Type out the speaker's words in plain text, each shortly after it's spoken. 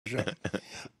Sure.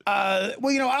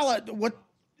 Well, you know,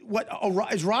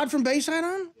 is Rod from Bayside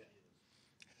on?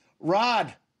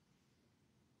 Rod?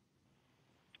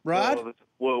 Well,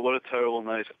 what a terrible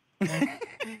night.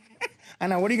 I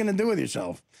know. What are you going to do with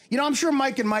yourself? You know, I'm sure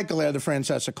Mike and Michael are the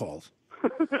Francesa calls.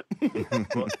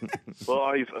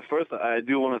 First, I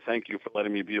do want to thank you for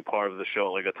letting me be a part of the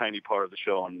show, like a tiny part of the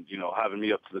show, and, you know, having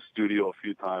me up to the studio a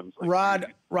few times. Like,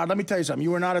 Rod, let me tell you something.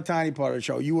 You were not a tiny part of the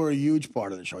show. You were a huge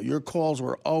part of the show. Your calls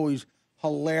were always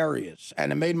hilarious,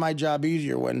 and it made my job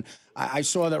easier when I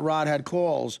saw that Rod had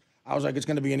calls. I was like, it's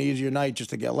going to be an easier night just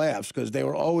to get laughs because they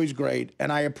were always great,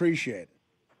 and I appreciate it.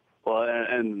 Well,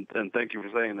 and thank you for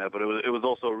saying that, but it was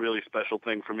also a really special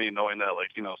thing for me knowing that, like,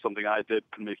 you know, something I did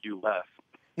could make you laugh.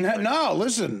 No,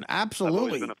 listen, absolutely. I've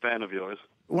always been a fan of yours.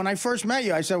 When I first met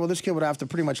you, I said, well, this kid would have to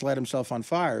pretty much light himself on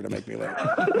fire to make me laugh.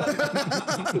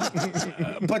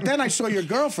 But then I saw your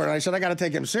girlfriend, and I said, I got to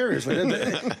take him seriously.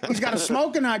 He's got a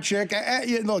smoking hot chick.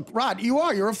 Look, Rod,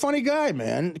 you're a funny guy,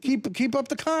 man. Keep up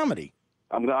the comedy.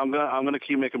 I'm gonna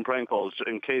keep making prank calls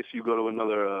in case you go to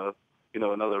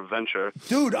another venture.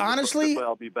 Dude, honestly,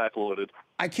 I'll be backloaded.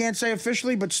 I can't say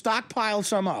officially, but stockpile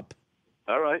some up.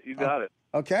 All right, you got it.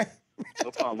 Okay.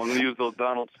 No problem. I'm going to use those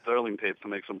Donald Sterling tapes to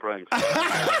make some pranks.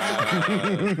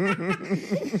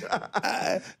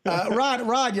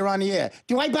 Rod, you're on the air.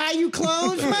 Do I buy you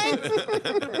clothes, man?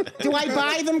 Do I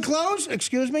buy them clothes?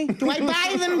 Excuse me? Do I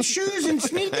buy them shoes and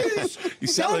sneakers?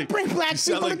 Don't bring black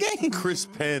people to the game. Chris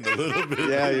Penn a little bit.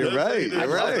 Yeah, you're right. You're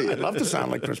right. I'd love to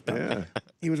sound like Chris Penn. Yeah.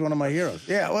 He was one of my heroes.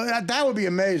 Yeah, well, that would be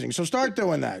amazing. So start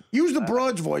doing that. Use the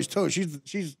Broad's voice, too.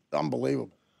 She's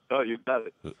unbelievable. Oh, you got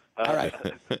it. All right.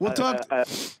 We'll talk. I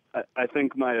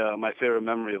think my favorite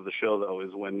memory of the show, though,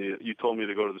 is when you told me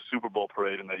to go to the Super Bowl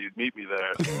parade and that you'd meet me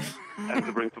there and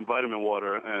to bring some vitamin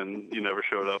water, and you never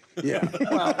showed up. Yeah.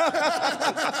 Well,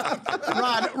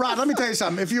 Rod, let me tell you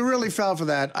something. If you really fell for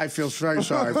that, I feel very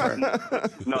sorry for you.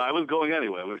 No, I was going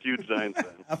anyway. I'm a huge Giants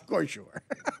fan. Of course you were.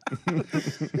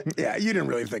 Yeah, you didn't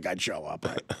really think I'd show up,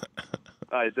 right?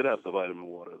 I did have the vitamin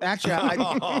water. Actually,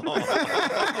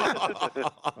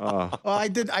 I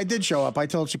did show up. I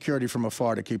told security from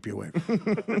afar to keep you away.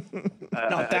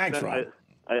 No, thanks, Rod.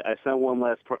 I sent one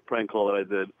last prank call that I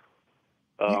did.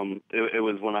 It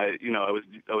was when I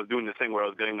was doing the thing where I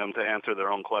was getting them to answer their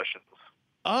own questions.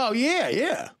 Oh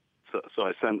yeah. So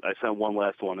I sent one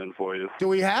last one in for you. Do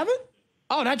we have it?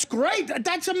 Oh, that's great.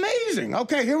 That's amazing.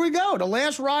 Okay, here we go. The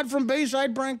last Rod from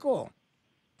Bayside prank call.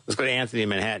 Let's go to Anthony in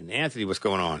Manhattan. Anthony, what's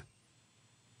going on?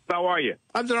 How are you?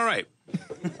 I'm doing all right.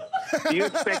 Do you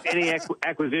expect any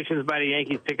acquisitions by the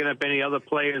Yankees picking up any other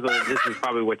players, or this is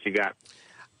probably what you got?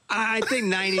 I think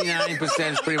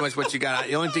 99% is pretty much what you got.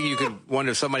 The only thing you could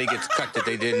wonder if somebody gets cut that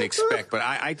they didn't expect, but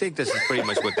I think this is pretty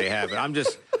much what they have. And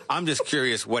I'm just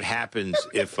curious what happens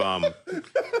if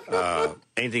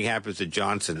anything happens to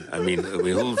Johnson. I mean,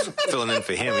 who's filling in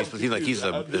for him? He's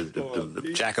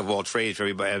the jack of all trades for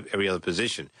every other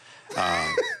position.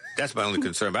 That's my only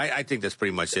concern. But I think that's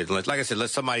pretty much it. Like I said, let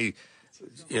somebody,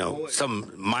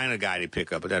 some minor guy they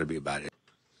pick up, but that'll be about it.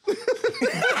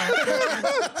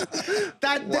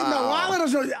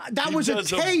 That was a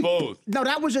tape. No,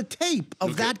 that was a tape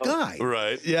of that guy.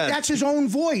 Right. Yeah. That's his own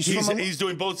voice. He's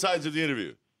doing both sides of the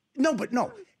interview. No.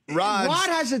 Rod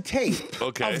has a tape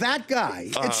of that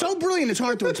guy. It's so brilliant, it's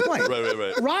hard to explain.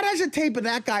 Right. Rod has a tape of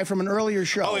that guy from an earlier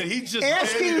show. Oh, and he just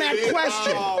asking that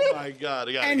question. Oh my God!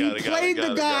 He played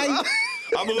the guy.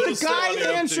 I'm a little the guy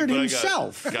answered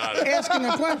himself, asking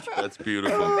a question. That's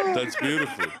beautiful. That's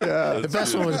beautiful. Yeah. The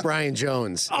best one was Brian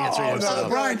Jones answering himself. No, the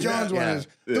Brian Jones one is.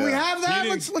 Do we have that?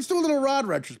 Let's do a little Rod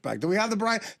retrospect. Do we have the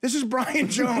Brian? This is Brian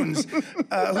Jones, who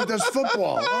does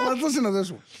football. Well, let's listen to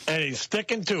this one. And he's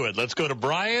sticking to it. Let's go to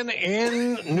Brian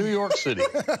in New York City.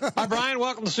 Hi, Brian.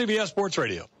 Welcome to CBS Sports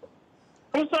Radio.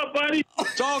 What's up, buddy?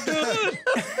 It's all good.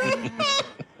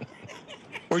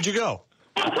 Where'd you go?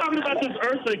 I'm talking about this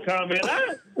Ursula comment.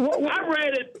 I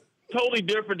read it totally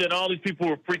different than all these people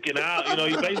were freaking out.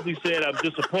 He basically said, I'm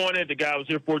disappointed. The guy was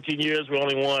here 14 years. We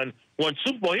only won one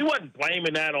Super Bowl. He wasn't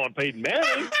blaming that on Peyton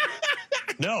Manning.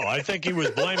 No, I think he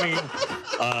was blaming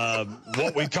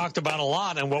what we talked about a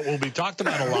lot and what will be talked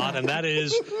about a lot, and that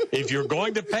is if you're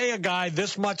going to pay a guy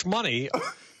this much money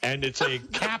and it's a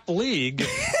cap league,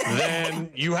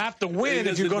 then you have to win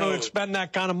if you're going to expend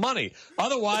that kind of money.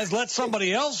 Otherwise, let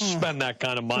somebody else spend that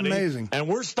kind of money. Amazing. And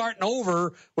we're starting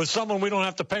over with someone we don't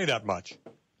have to pay that much.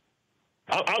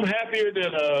 I'm happier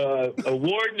than a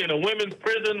warden in a women's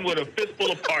prison with a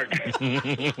fistful of partners.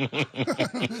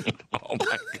 Oh,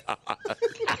 my God.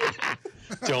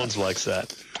 Jones likes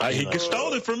that. He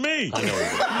stole it from me. I know he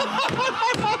did.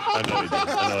 I know he did.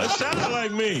 I know It that sounded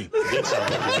like me. did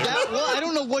sound like he did. Well, I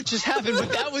don't know what just happened,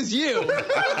 but that was you.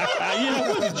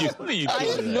 Yeah, what are you I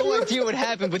have no idea what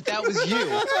happened, but that was you.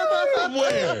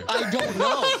 Where? I don't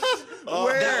know.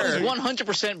 That was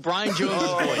 100% Brian Jones'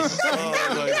 voice.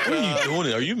 What are you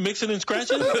doing? Are you mixing and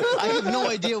scratching? I have no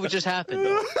idea what just happened.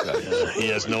 He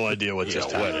has no idea what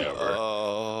just happened.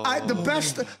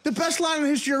 The best line in the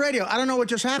history of radio. I don't know what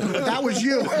just happened, but that was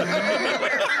you.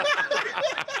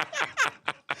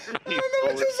 I don't know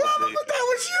what just happened, but that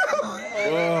was you.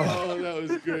 Oh, that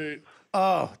was great.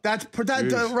 Oh,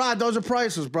 Rod. Those are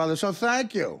priceless, brother. So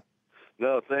thank you.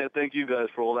 No, thank you guys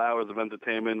for all the hours of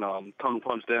entertainment. Tongue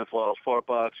punch Dan Filato's fart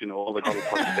box. You know, all the tongue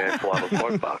punch Dan Filato's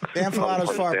fart box. Dan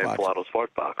Filato's fart Dan box. Filato's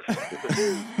fart box.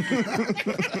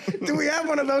 Do we have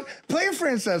one of those? Play a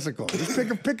Francesa call. Just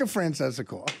pick a Francesa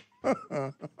call. You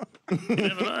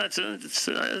never know.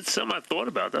 It's something I thought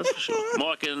about, that's for sure.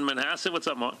 Mark in Manhasset. What's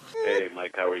up, Mark? Hey,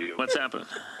 Mike, how are you? What's happening?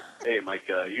 Hey, Mike,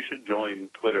 you should join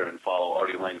Twitter and follow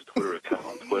Artie Lang's Twitter account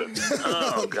on Twitter.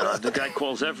 Oh God, the guy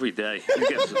calls every day.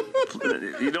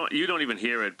 You don't even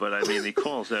hear it, but I mean, he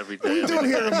calls every day. We do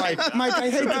hear it, Mike. Mike,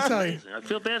 I hate to tell you. I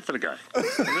feel bad for the guy. I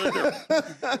really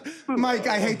do. Mike,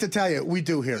 I hate to tell you, we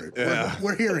do hear it. Yeah.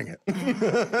 We're hearing it.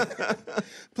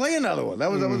 Play another one. That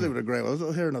was a great one.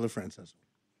 Let's hear another Francesa.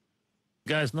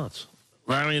 Guy's nuts.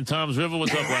 Larry in Tom's River.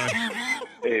 What's up, Larry?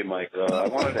 Hey, Mike, I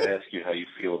wanted to ask you how you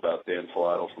feel about Dan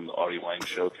Filato from the Artie Lang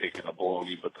Show taking a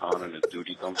bologna baton in his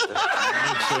duty dumpster. There's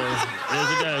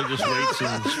a guy who just waits,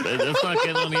 and that's not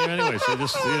getting on the air anyway. So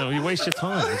just, you waste your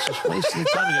time. It's just wasting your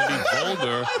time. You're going to be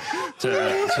vulgar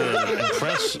to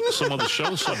impress some other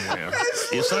show somewhere.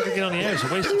 It's not going to get on the air. It's a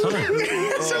waste of time. You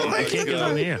can't get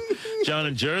on the air. John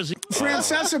in Jersey.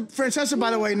 Francesa,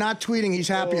 by the way, not tweeting. He's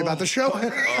happy about the show.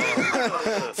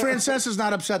 Francesa's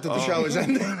not upset that the show is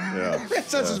ending. Yeah.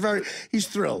 Francesa's he's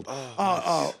thrilled.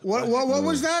 What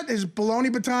was that? His bologna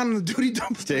baton in the duty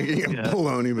dumpster? Taking a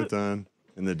bologna baton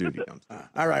in the duty dumpster.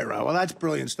 All right, Rob. Well, that's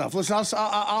brilliant stuff. Listen,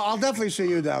 I'll definitely see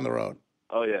you down the road.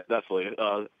 Oh, yeah, definitely.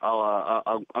 I'm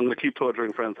going to keep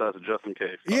torturing Francesa just in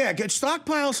case. Yeah,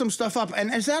 stockpile some stuff up.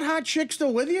 And is that hot chick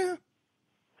still with you?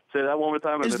 Say that one more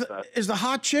time. Is the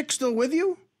hot chick still with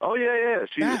you? Oh, yeah.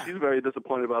 She's very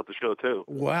disappointed about the show, too.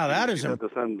 Wow, that is... She had to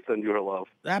send you her love.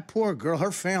 That poor girl,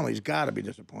 her family's got to be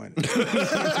disappointed.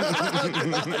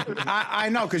 I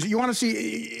know, because you want to see...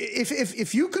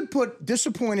 If you could put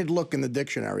disappointed look in the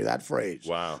dictionary, that phrase,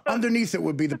 wow, underneath it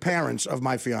would be the parents of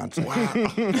my fiance. Wow.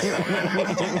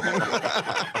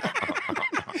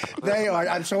 They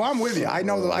are... So I'm with you. I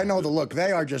know the look.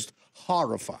 They are just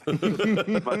horrified.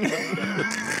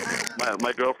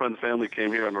 My girlfriend's family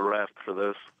came here on a raft for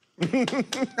this.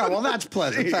 Oh, well, that's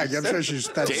pleasant. Thank you. I'm sure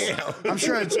I'm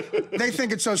sure they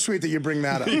think it's so sweet that you bring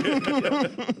that up.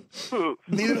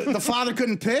 The father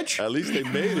couldn't pitch? At least they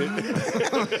made it.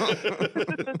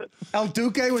 El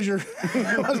Duque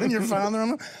wasn't your father?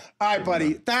 All right,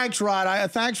 buddy. Thanks, Rod.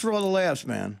 Thanks for all the laughs,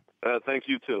 man. Thank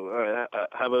you, too. All right,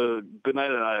 have a good night,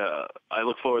 and I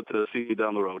look forward to seeing you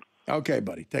down the road. Okay,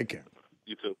 buddy. Take care.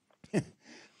 You too.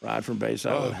 Rod from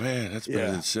Bayside. Oh, man, that's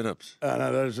better than sit-ups.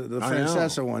 No, there's the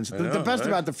Francesa ones. The best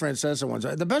about the Francesa ones,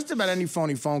 the best about any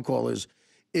phony phone call is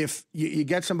if you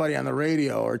get somebody on the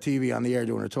radio or TV on the air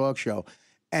doing a talk show,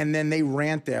 and then they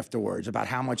rant afterwards about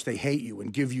how much they hate you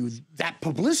and give you that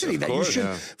publicity that you should.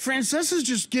 Yeah. Francesa's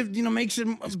just makes it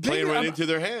playing right into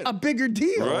their head. A bigger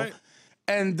deal. Right.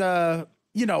 And,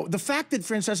 the fact that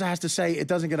Francesa has to say it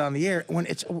doesn't get on the air when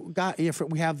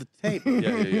we have the tape.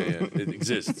 Yeah. It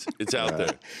exists. It's out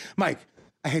there. Mike,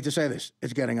 I hate to say this.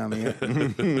 It's getting on the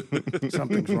air.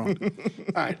 Something's wrong.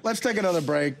 All right, let's take another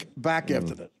break. Back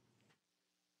after this.